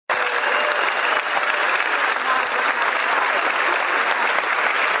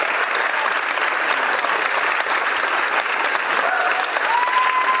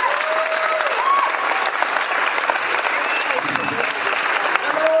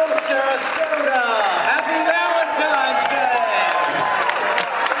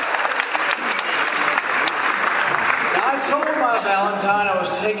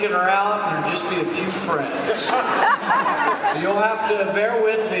taking her out, and there'll just be a few friends. So you'll have to bear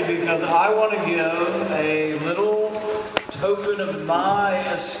with me because I want to give a little token of my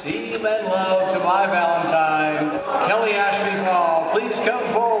esteem and love to my Valentine, Kelly Ashby Paul. Please come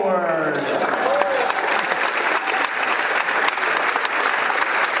forward.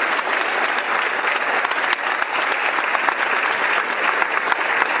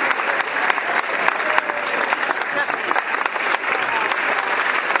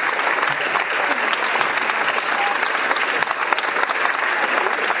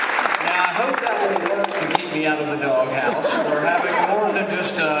 Out of the doghouse. We're having more than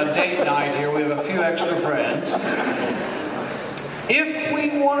just a date night here. We have a few extra friends. If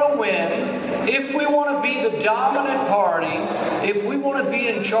we want to win, if we want to be the dominant party, if we want to be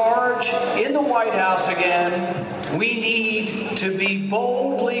in charge in the White House again, we need to be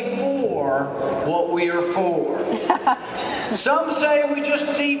boldly for what we are for. Some say we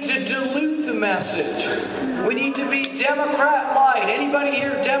just need to dilute the message. We need to be Democrat light. Anybody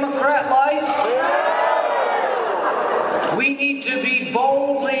here Democrat light? We need to be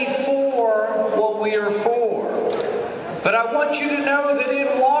boldly for what we are for. But I want you to know that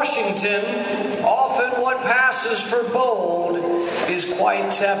in Washington, often what passes for bold is quite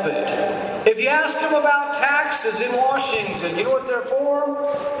tepid. If you ask them about taxes in Washington, you know what they're for?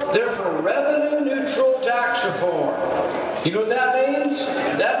 They're for revenue-neutral tax reform. You know what that means?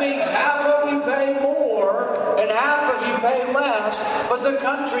 That means half of you pay more and half of you pay less, but the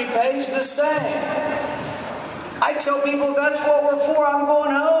country pays the same. I tell people that's what we're for. I'm going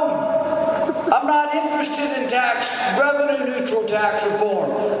home. I'm not interested in revenue-neutral tax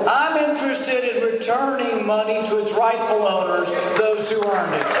reform. I'm interested in returning money to its rightful owners, those who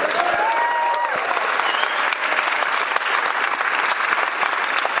earned it.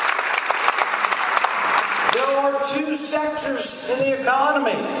 There are two sectors in the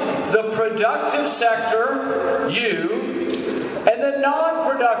economy. The productive sector, you, and the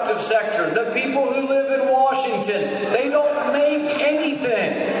non-productive sector, the people who live in Washington. They don't make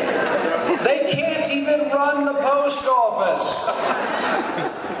anything. They can't even run the post office.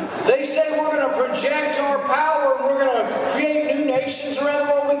 They say we're going to project our power and we're going to create new nations around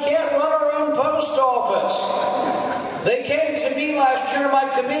the world. We can't run our own post office. They came to me last year in my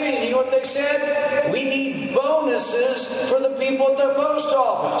committee, and you know what they said? We need bonuses for the people at the post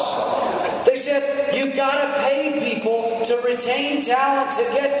office. They said, you've got to pay people to retain talent, to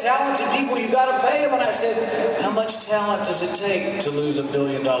get talented people. You've got to pay them. And I said, how much talent does it take to lose $1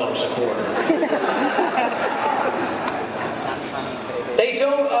 billion a quarter? They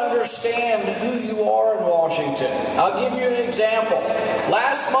don't understand who you are in Washington. I'll give you an example.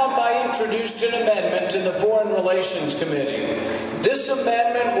 Last month I introduced an amendment in the Foreign Relations Committee. This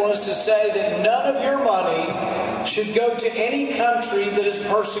amendment was to say that none of your money should go to any country that is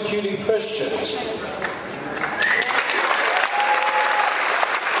persecuting Christians.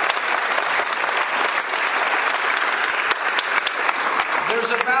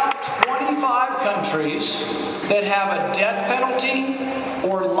 There's about 25 countries that have a death penalty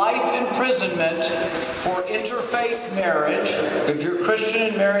or life imprisonment for interfaith marriage. If you're Christian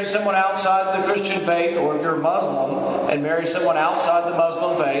and marry someone outside the Christian faith, or if you're Muslim and marry someone outside the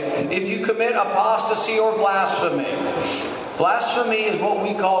Muslim faith, if you commit apostasy or blasphemy. Blasphemy is what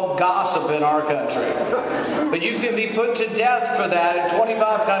we call gossip in our country. But you can be put to death for that in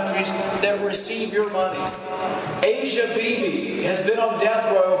 25 countries that receive your money. Asia Bibi has been on death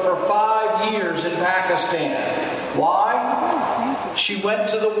row for 5 years in Pakistan. Why? She went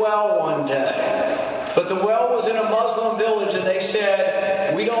to the well one day. But the well was in a Muslim village and they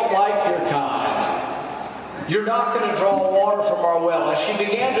said, we don't like your kind. You're not going to draw water from our well. As she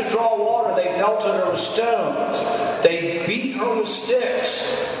began to draw water, they pelted her with stones. They beat her with sticks.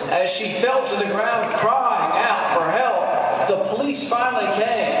 As she fell to the ground crying out for help, the police finally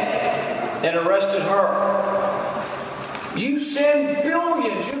came and arrested her. You send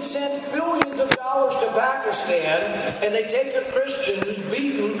billions, you've sent billions of dollars to Pakistan, and they take a Christian who's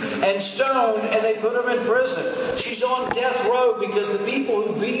beaten and stoned and they put him in prison. She's on death row because the people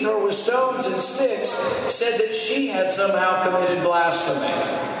who beat her with stones and sticks said that she had somehow committed blasphemy.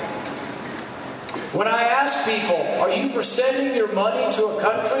 When I ask people, are you for sending your money to a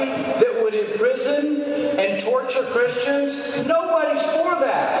country that would imprison and torture Christians? Nobody's for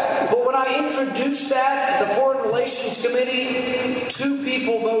that. But when I introduced that at the Foreign Relations Committee, 2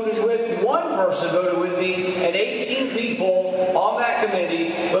 people voted with, 1 person voted with me, and 18 people on that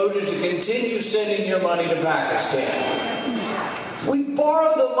committee voted to continue sending your money to Pakistan. We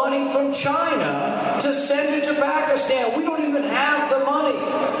borrow the money from China to send it to Pakistan. We don't even have the money.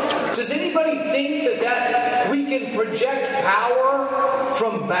 Does anybody think that we can project power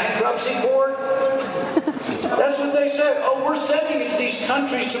from bankruptcy court? That's what they said. Oh, we're sending it to these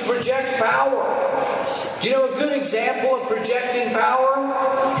countries to project power. Do you know a good example of projecting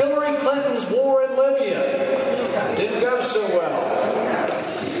power? Hillary Clinton's war in Libya. Didn't go so well.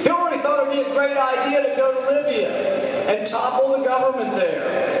 Hillary thought it'd be a great idea to go to Libya and topple the government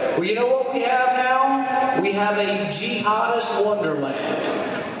there. Well, you know what we have now? We have a jihadist wonderland.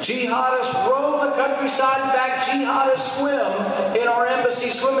 Jihadists roam the countryside. In fact, jihadists swim in our embassy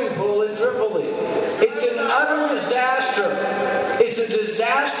swimming pool in Tripoli. It's an utter disaster. It's a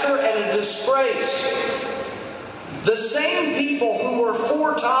disaster and a disgrace. The same people who were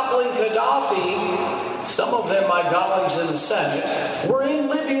for toppling Gaddafi, some of them my colleagues in the Senate, were in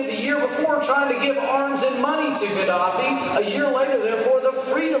Libya the year before trying to give arms and money to Gaddafi. A year later, therefore, the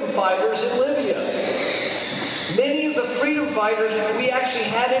freedom fighters in Libya. Many of the freedom fighters we actually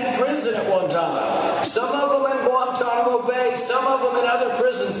had in prison at one time. Some of them in Guantanamo Bay, some of them in other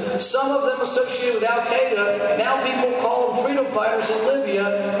prisons, some of them associated with Al-Qaeda. Now people call them freedom fighters in Libya.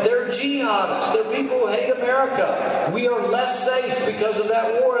 They're jihadists. They're people who hate America. We are less safe because of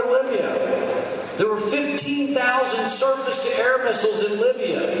that war in Libya. There were 15,000 surface-to-air missiles in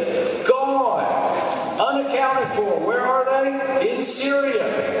Libya. Gone. Unaccounted for. Where are they? In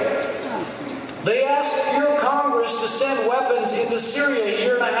Syria. They asked your Congress to send weapons into Syria a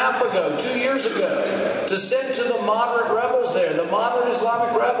year and a half ago, 2 years ago, to send to the moderate rebels there, the moderate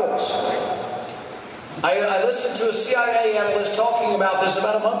Islamic rebels. I listened to a CIA analyst talking about this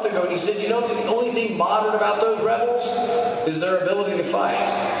about a month ago, and he said, you know, the only thing modern about those rebels is their ability to fight.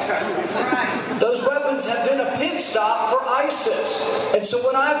 Those weapons have been a pit stop for ISIS. And so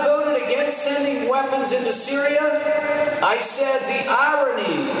when I voted against sending weapons into Syria, I said the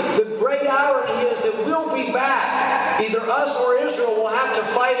irony, the great irony is that we'll be back. Either us or Israel will have to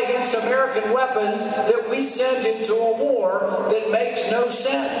fight against American weapons that we sent into a war that makes no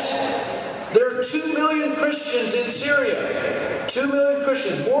sense. There are 2 million Christians in Syria. 2 million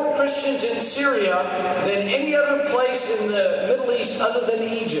Christians. More Christians in Syria than any other place in the Middle East other than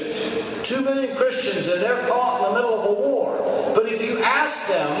Egypt. 2 million Christians, and they're caught in the middle of a war. But if you ask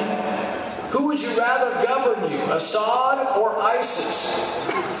them, who would you rather govern you, Assad or ISIS?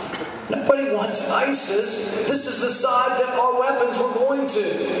 Nobody wants ISIS. This is the side that our weapons were going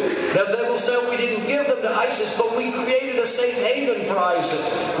to. Now they will say we didn't give them to ISIS, but we created a safe haven for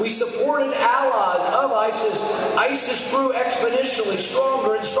ISIS. We supported allies of ISIS. ISIS grew exponentially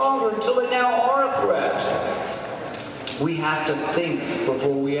stronger and stronger until they now are a threat. We have to think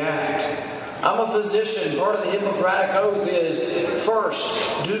before we act. I'm a physician. Part of the Hippocratic Oath is,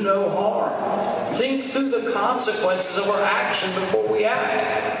 first, do no harm. Think through the consequences of our action before we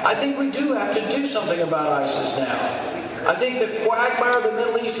act. I think we do have to do something about ISIS now. I think the quagmire of the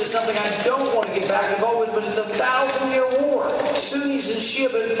Middle East is something I don't want to get back involved with, but it's a 1,000-year war. Sunnis and Shia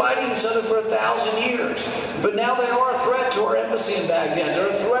have been fighting each other for 1,000 years. But now they are a threat to our embassy in Baghdad.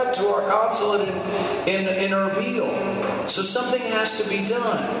 They're a threat to our consulate in Erbil. So something has to be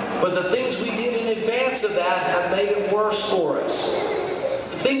done. But the things we did in advance of that have made it worse for us.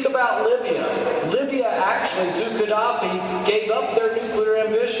 Think about Libya. Libya actually, through Gaddafi, gave up their nuclear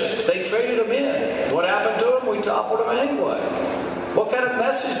ambitions. They traded them in. What happened to them? We toppled them anyway. What kind of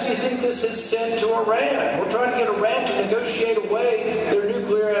message do you think this has sent to Iran? We're trying to get Iran to negotiate away their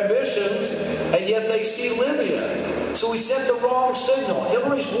nuclear ambitions, and yet they see Libya. So we sent the wrong signal.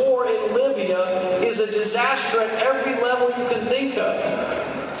 Hillary's war in Libya is a disaster at every level you can think of.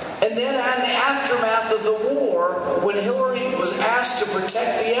 And then in the aftermath of the war, when Hillary was asked to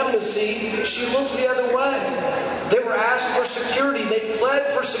protect the embassy, she looked the other way. They were asked for security. They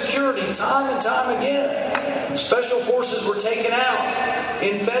pled for security time and time again. Special forces were taken out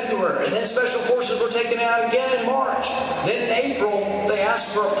in February, and then special forces were taken out again in March. Then in April, they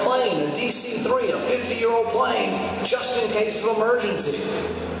asked for a plane, a DC-3, a 50-year-old plane, just in case of emergency.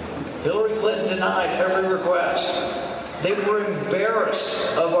 Hillary Clinton denied every request. They were embarrassed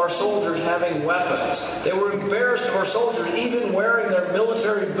of our soldiers having weapons. They were embarrassed of our soldiers even wearing their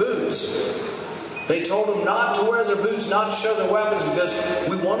military boots. They told them not to wear their boots, not to show their weapons, because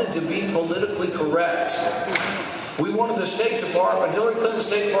we wanted to be politically correct. We wanted the State Department, Hillary Clinton's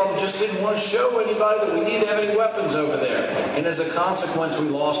State Department just didn't want to show anybody that we need to have any weapons over there. And as a consequence, we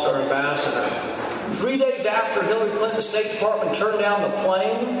lost our ambassador. 3 days after Hillary Clinton's State Department turned down the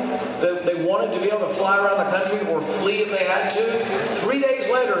plane that they wanted to be able to fly around the country or flee if they had to, 3 days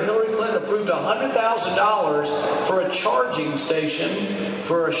later, Hillary Clinton approved $100,000 for a charging station,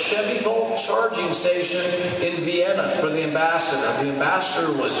 for a Chevy Volt charging station in Vienna for the ambassador. The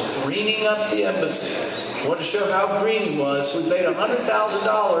ambassador was greening up the embassy. Wanted to show how green he was, so we paid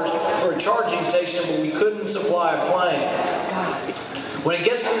 $100,000 for a charging station, but we couldn't supply a plane. When it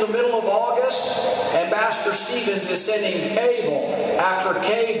gets to the middle of August, Ambassador Stevens is sending cable after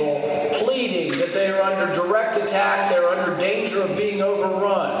cable pleading that they are under direct attack, they're under danger of being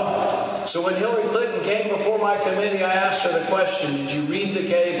overrun. So when Hillary Clinton came before my committee, I asked her the question, did you read the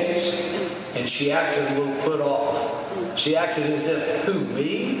cables? And she acted a little put off. She acted as if, who,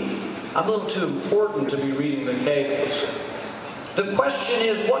 me? I'm a little too important to be reading the cables. The question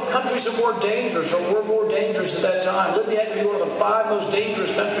is, what countries are more dangerous or were more dangerous at that time? Libya had to be one of the 5 most dangerous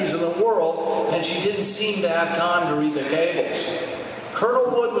countries in the world, and she didn't seem to have time to read the cables.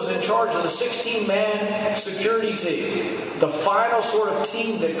 Colonel Wood was in charge of the 16-man security team, the final sort of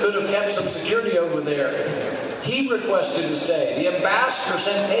team that could have kept some security over there. He requested to stay. The ambassador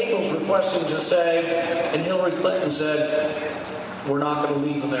sent cables requesting to stay, and Hillary Clinton said, we're not going to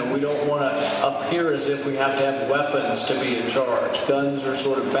leave them there. We don't want to appear as if we have to have weapons to be in charge. Guns are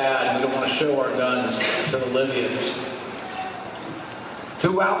sort of bad. We don't want to show our guns to the Libyans.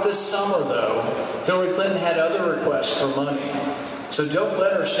 Throughout this summer, though, Hillary Clinton had other requests for money. So don't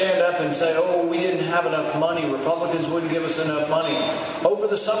let her stand up and say, oh, we didn't have enough money. Republicans wouldn't give us enough money. Over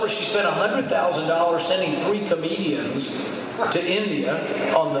the summer, she spent $100,000 sending 3 comedians to India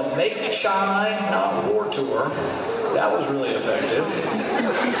on the Make China Not War tour. That was really effective.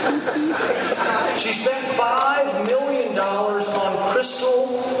 She spent $5 million on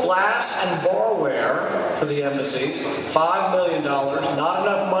crystal, glass, and barware for the embassies. $5 million. Not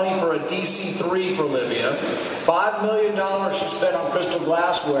enough money for a DC-3 for Libya. $5 million she spent on crystal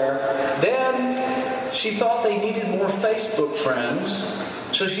glassware. Then she thought they needed more Facebook friends.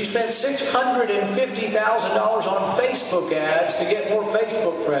 So she spent $650,000 on Facebook ads to get more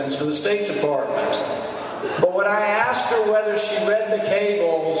Facebook friends for the State Department. But when I asked her whether she read the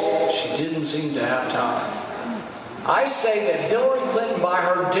cables, she didn't seem to have time. I say that Hillary Clinton, by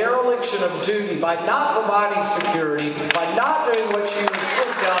her dereliction of duty, by not providing security, by not doing what she should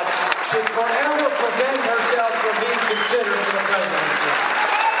have done, should forever prevent herself from being considered for the presidency.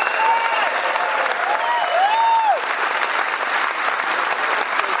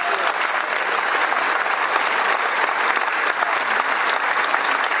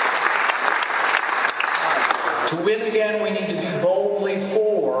 To win again, we need to be boldly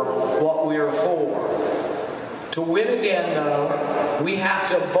for what we are for. To win again, though, we have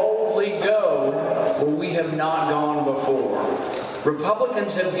to boldly go where we have not gone before.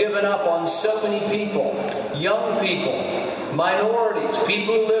 Republicans have given up on so many people, young people, minorities,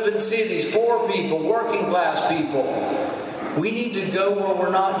 people who live in cities, poor people, working class people. We need to go where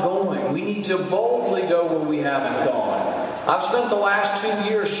we're not going. We need to boldly go where we haven't gone. I've spent the last 2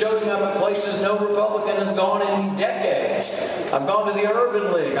 years showing up at places no Republican has gone in decades. I've gone to the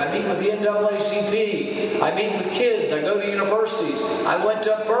Urban League. I meet with the NAACP. I meet with kids. I go to universities. I went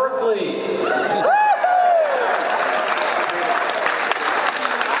to Berkeley.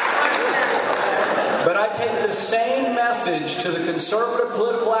 But I take the same message to the Conservative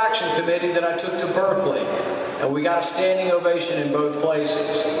Political Action Committee that I took to Berkeley. And we got a standing ovation in both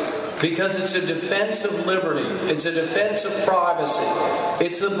places. Because it's a defense of liberty. It's a defense of privacy.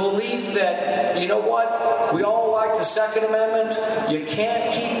 It's a belief that, you know what? We all like the Second Amendment. You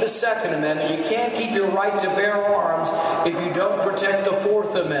can't keep the Second Amendment. You can't keep your right to bear arms if you don't protect the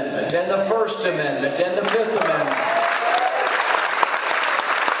Fourth Amendment and the First Amendment and the Fifth Amendment.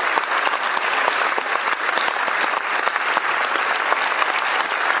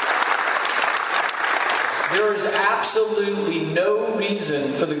 There is absolutely no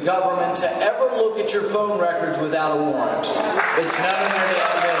reason for the government to ever look at your phone records without a warrant. It's none of their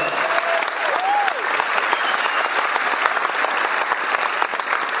damn business.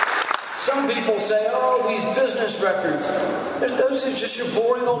 Some people say, oh, these business records. Those are just your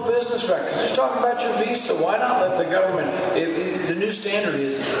boring old business records. Just talking about your visa. Why not let the government... the new standard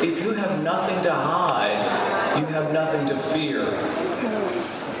is, if you have nothing to hide, you have nothing to fear.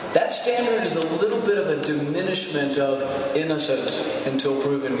 That standard is a little bit of a diminishment of innocence until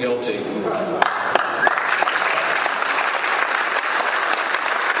proven guilty.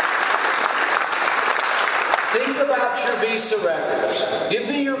 Think about your visa records. Give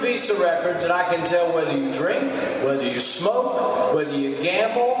me your visa records and I can tell whether you drink, whether you smoke, whether you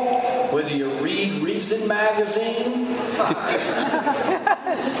gamble, whether you read Reason magazine.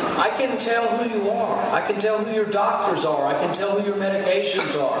 I can tell who you are. I can tell who your doctors are. I can tell who your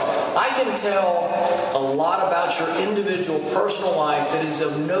medications are. I can tell a lot about your individual personal life that is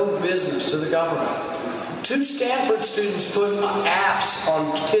of no business to the government. 2 Stanford students put apps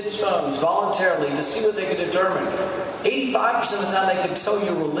on kids' phones voluntarily to see what they could determine. 85% of the time they could tell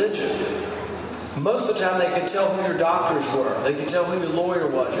your religion. Most of the time, they could tell who your doctors were. They could tell who your lawyer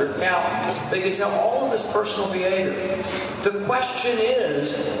was, your accountant. They could tell all of this personal behavior. The question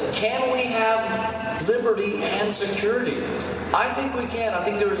is, can we have liberty and security? I think we can. I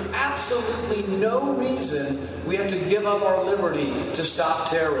think there is absolutely no reason we have to give up our liberty to stop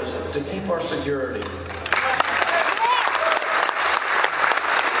terrorism, to keep our security.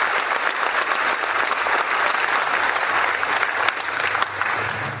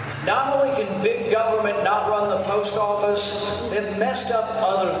 Not only can big government not run the post office, they've messed up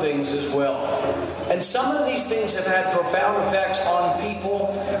other things as well. And some of these things have had profound effects on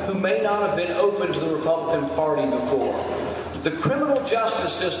people who may not have been open to the Republican Party before. The criminal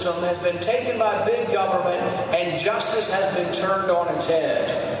justice system has been taken by big government, and justice has been turned on its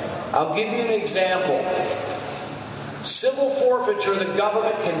head. I'll give you an example. Civil forfeiture, the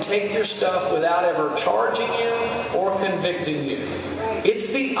government can take your stuff without ever charging you or convicting you.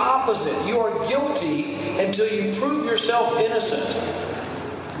 It's the opposite. You are guilty until you prove yourself innocent.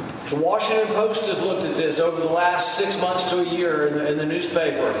 The Washington Post has looked at this over the last 6 months to a year in the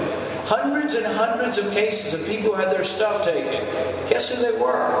newspaper. Hundreds and hundreds of cases of people who had their stuff taken. Guess who they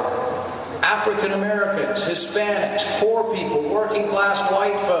were? African Americans, Hispanics, poor people, working class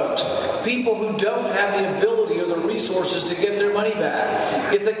white folks, people who don't have the ability or the resources to get their money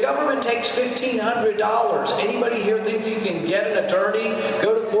back. If the government takes $1,500, anybody here think you can get an attorney,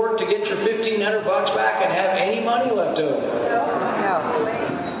 go to court to get your $1,500 back and have any money left over? No.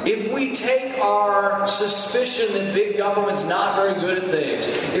 If we take our suspicion that big government's not very good at things,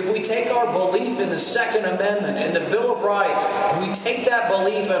 if we take our belief in the Second Amendment and the Bill of Rights, if we take that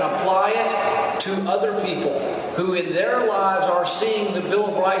belief and apply it to other people who in their lives are seeing the Bill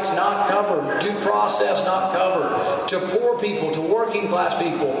of Rights not covered, due process not covered, to poor people, to working class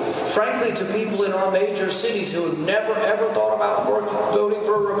people, frankly to people in our major cities who have never ever thought about voting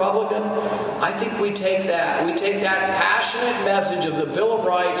for a Republican, I think we take that. We take that passionate message of the Bill of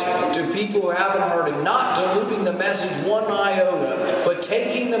Rights to people who haven't heard it, not diluting the message one iota, but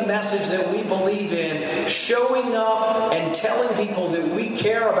taking the message that we believe in, showing up and telling people that we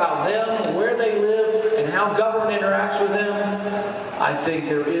care about them, where they live, and how government interacts with them. I think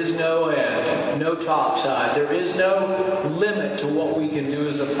there is no end, no topside. There is no limit to what we can do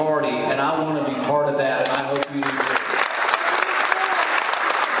as a party, and I want to be part of that, and I hope you do too.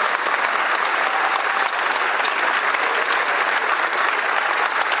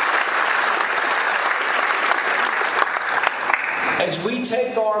 As we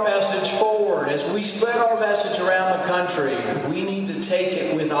take our message forward, as we spread our message around the country, we need to take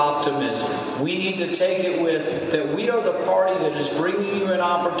it with optimism. We need to take it with that we are the party that is bringing you an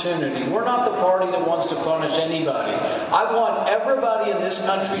opportunity. We're not the party that wants to punish anybody. I want everybody in this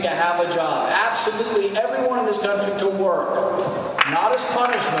country to have a job. Absolutely everyone in this country to work. Not as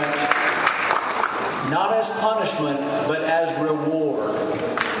punishment, but as reward.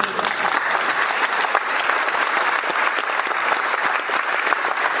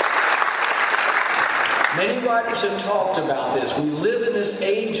 Many writers have talked about this. We live in this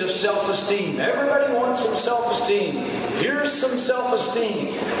age of self-esteem. Everybody wants some self-esteem. Here's some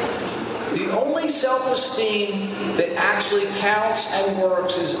self-esteem. The only self-esteem that actually counts and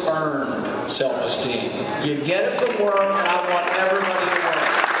works is earned self-esteem. You get it from work, and I want everybody to work.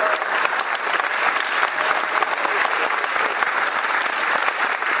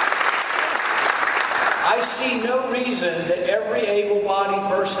 I see no reason that every able-bodied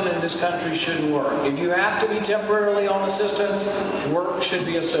person in this country shouldn't work. If you have to be temporarily on assistance, work should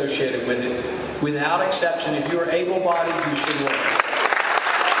be associated with it. Without exception, if you are able-bodied, you should work.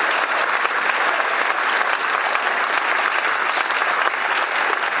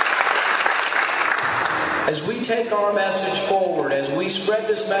 As we take our message forward, as we spread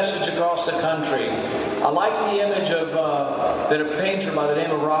this message across the country, I like the image of that a painter by the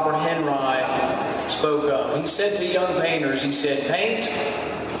name of Robert Henry spoke of. He said to young painters, he said, paint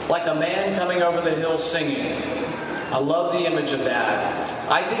like a man coming over the hill singing. I love the image of that.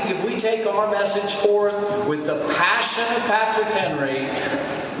 I think if we take our message forth with the passion of Patrick Henry,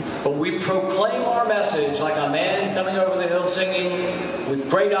 but we proclaim our message like a man coming over the hill singing, with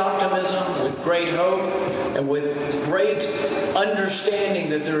great optimism, with great hope, and with great understanding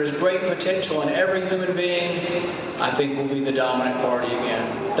that there is great potential in every human being, I think we'll be the dominant party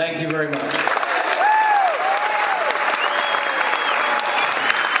again. Thank you very much.